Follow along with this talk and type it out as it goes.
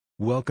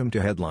Welcome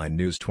to Headline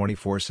News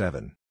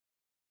 24/7.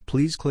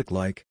 Please click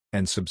like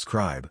and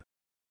subscribe.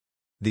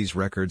 These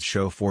records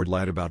show Ford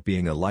lied about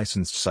being a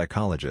licensed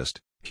psychologist,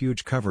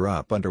 huge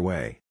cover-up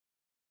underway.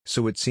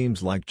 So it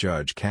seems like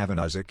Judge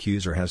Kavanaugh's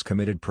accuser has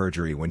committed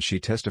perjury when she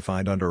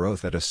testified under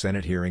oath at a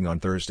Senate hearing on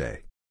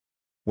Thursday.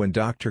 When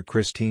Dr.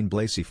 Christine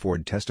Blasey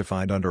Ford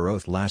testified under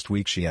oath last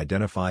week, she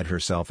identified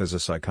herself as a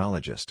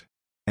psychologist.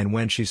 And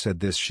when she said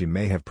this, she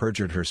may have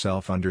perjured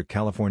herself under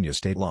California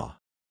state law.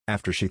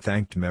 After she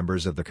thanked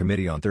members of the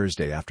committee on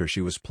Thursday after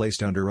she was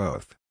placed under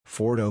oath,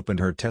 Ford opened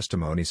her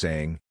testimony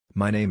saying,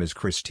 "My name is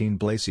Christine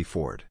Blasey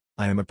Ford.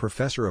 I am a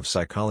professor of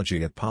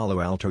psychology at Palo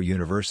Alto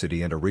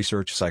University and a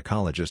research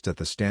psychologist at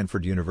the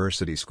Stanford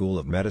University School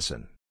of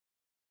Medicine."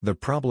 The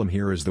problem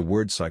here is the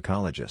word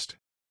psychologist.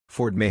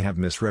 Ford may have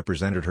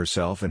misrepresented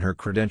herself and her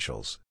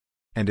credentials.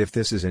 And if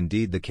this is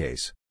indeed the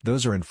case,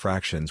 those are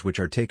infractions which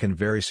are taken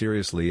very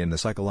seriously in the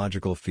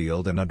psychological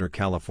field and under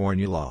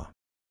California law.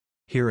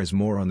 Here is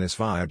more on this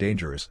via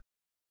Dangerous.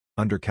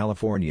 Under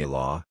California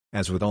law,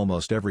 as with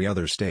almost every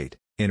other state,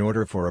 in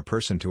order for a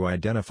person to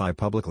identify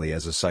publicly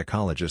as a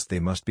psychologist, they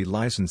must be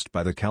licensed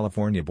by the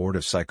California Board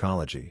of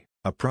Psychology,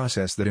 a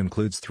process that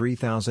includes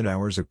 3,000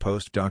 hours of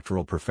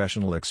postdoctoral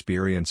professional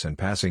experience and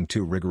passing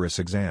 2 rigorous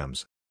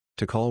exams.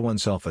 To call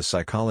oneself a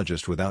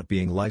psychologist without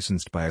being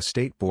licensed by a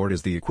state board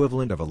is the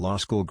equivalent of a law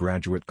school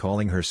graduate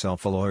calling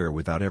herself a lawyer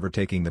without ever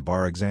taking the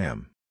bar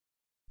exam.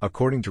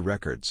 According to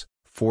records,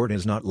 Ford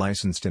is not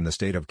licensed in the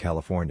state of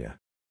California.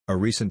 A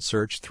recent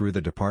search through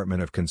the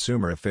Department of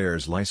Consumer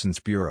Affairs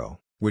License Bureau,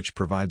 which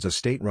provides a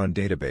state-run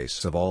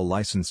database of all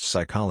licensed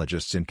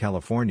psychologists in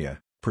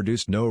California,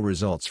 produced no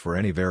results for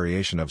any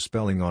variation of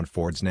spelling on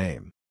Ford's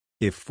name.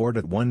 If Ford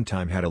at one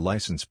time had a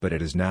license but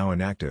it is now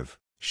inactive,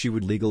 she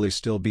would legally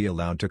still be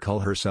allowed to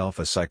call herself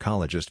a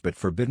psychologist but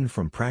forbidden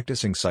from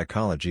practicing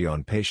psychology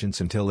on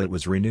patients until it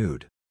was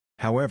renewed.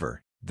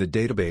 However, the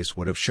database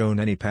would have shown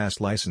any past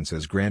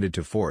licenses granted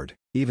to Ford,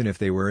 even if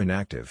they were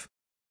inactive.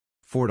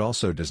 Ford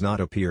also does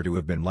not appear to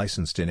have been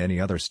licensed in any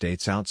other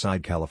states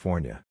outside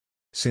California.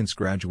 Since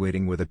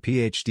graduating with a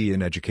Ph.D.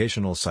 in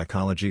educational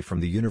psychology from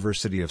the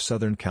University of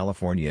Southern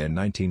California in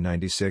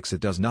 1996,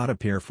 it does not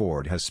appear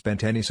Ford has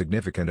spent any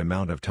significant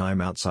amount of time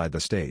outside the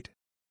state.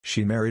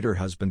 She married her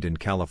husband in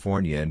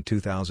California in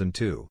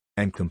 2002,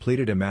 and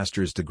completed a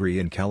master's degree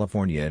in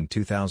California in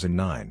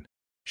 2009.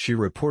 She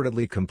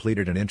reportedly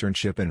completed an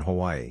internship in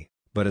Hawaii,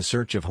 but a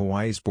search of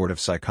Hawaii's Board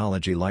of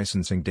Psychology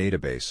licensing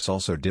database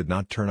also did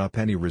not turn up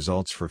any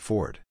results for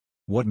Ford.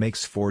 What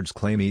makes Ford's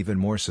claim even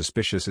more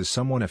suspicious is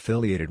someone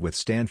affiliated with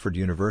Stanford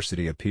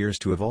University appears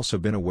to have also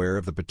been aware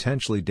of the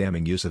potentially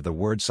damning use of the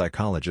word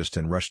psychologist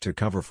and rushed to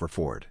cover for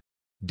Ford.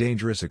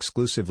 Dangerous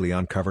exclusively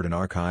uncovered an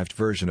archived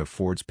version of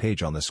Ford's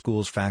page on the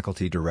school's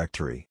faculty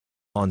directory.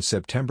 On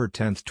September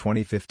 10,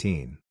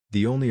 2015,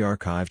 the only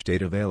archived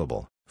data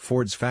available,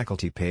 Ford's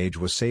faculty page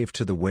was saved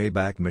to the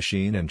Wayback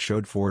Machine and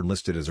showed Ford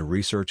listed as a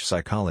research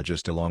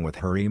psychologist along with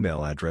her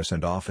email address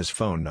and office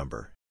phone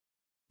number.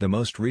 The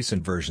most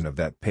recent version of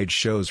that page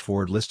shows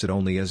Ford listed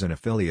only as an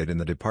affiliate in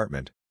the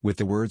department, with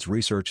the words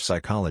research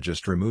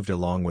psychologist removed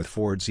along with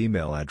Ford's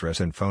email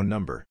address and phone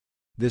number.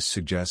 This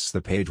suggests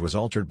the page was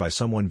altered by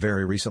someone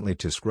very recently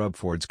to scrub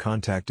Ford's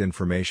contact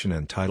information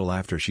and title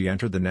after she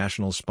entered the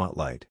national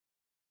spotlight.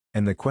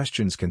 And the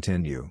questions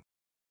continue.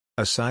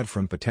 Aside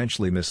from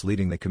potentially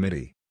misleading the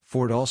committee,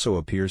 Ford also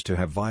appears to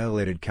have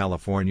violated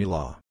California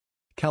law.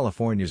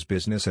 California's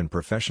Business and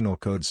Professional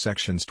Code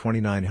sections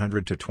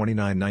 2900 to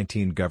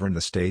 2919 govern the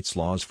state's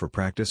laws for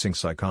practicing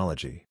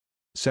psychology.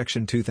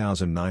 Section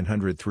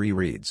 2903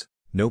 reads,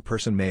 "No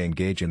person may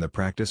engage in the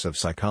practice of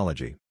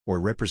psychology, or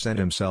represent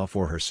himself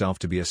or herself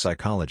to be a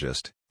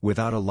psychologist,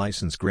 without a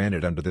license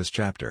granted under this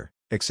chapter,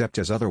 except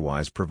as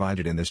otherwise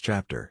provided in this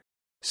chapter."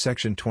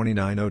 Section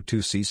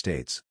 2902C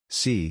states,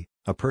 c.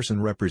 A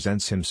person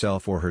represents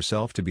himself or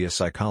herself to be a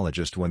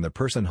psychologist when the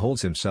person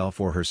holds himself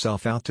or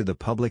herself out to the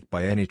public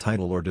by any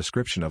title or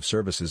description of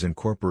services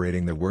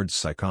incorporating the words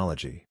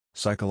psychology,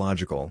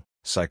 psychological,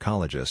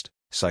 psychologist,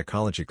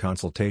 psychology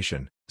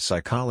consultation,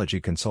 psychology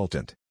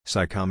consultant,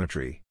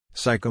 psychometry,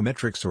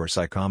 psychometrics or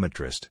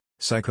psychometrist,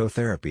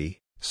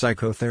 psychotherapy,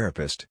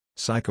 psychotherapist,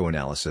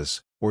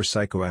 psychoanalysis, or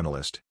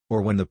psychoanalyst,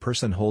 or when the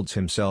person holds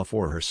himself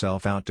or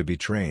herself out to be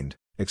trained,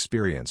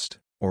 experienced,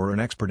 or an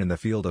expert in the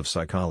field of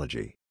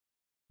psychology.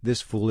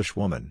 This foolish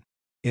woman,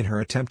 in her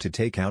attempt to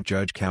take out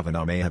Judge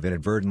Kavanaugh, may have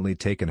inadvertently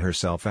taken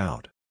herself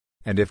out.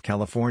 And if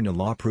California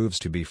law proves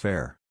to be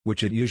fair,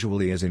 which it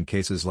usually is in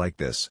cases like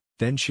this,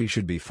 then she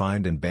should be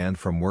fined and banned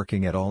from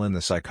working at all in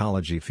the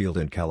psychology field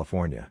in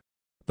California.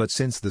 But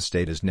since the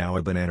state is now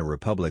a banana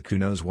republic, who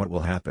knows what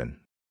will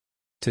happen.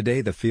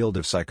 Today the field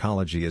of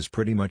psychology is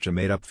pretty much a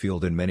made-up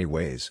field in many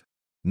ways.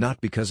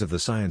 Not because of the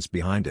science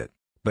behind it,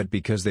 but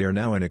because they are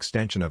now an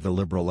extension of the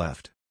liberal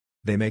left.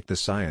 They make the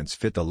science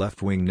fit the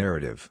left-wing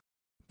narrative.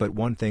 But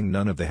one thing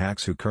none of the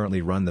hacks who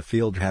currently run the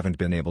field haven't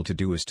been able to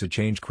do is to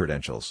change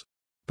credentials.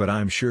 But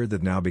I'm sure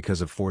that now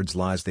because of Ford's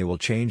lies they will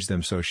change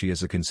them so she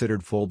is a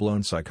considered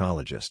full-blown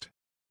psychologist.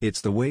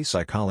 It's the way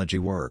psychology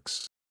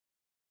works.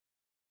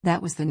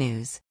 That was the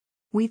news.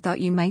 We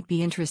thought you might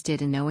be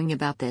interested in knowing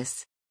about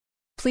this.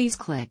 Please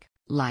click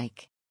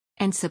like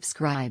and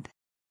subscribe.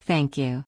 Thank you.